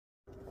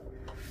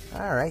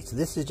Alright, so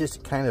this is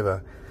just kind of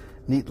a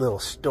neat little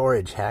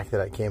storage hack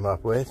that I came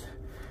up with.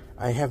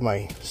 I have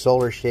my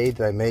solar shade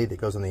that I made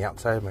that goes on the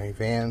outside of my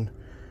van.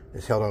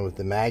 It's held on with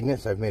the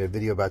magnets. I've made a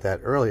video about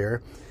that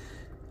earlier.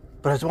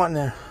 But I was wanting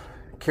to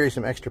carry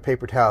some extra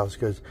paper towels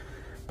because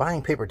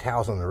buying paper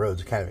towels on the road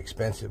is kind of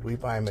expensive. We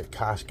buy them at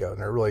Costco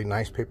and they're really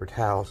nice paper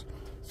towels.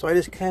 So I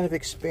just kind of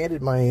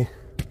expanded my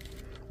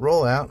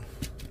rollout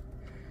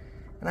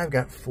and I've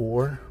got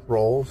 4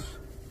 rolls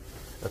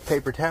of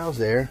paper towels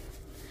there.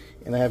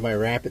 And I have my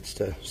rappets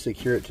to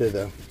secure it to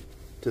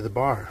the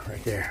bar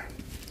right there.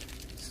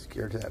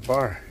 Secure it to that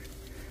bar.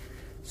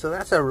 So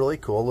that's a really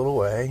cool little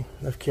way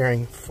of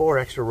carrying 4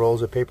 extra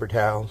rolls of paper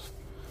towels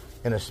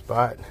in a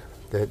spot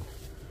that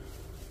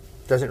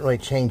doesn't really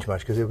change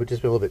much because it would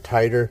just be a little bit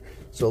tighter.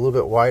 So a little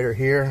bit wider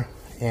here,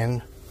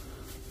 and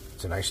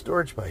it's a nice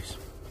storage place.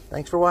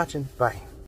 Thanks for watching. Bye.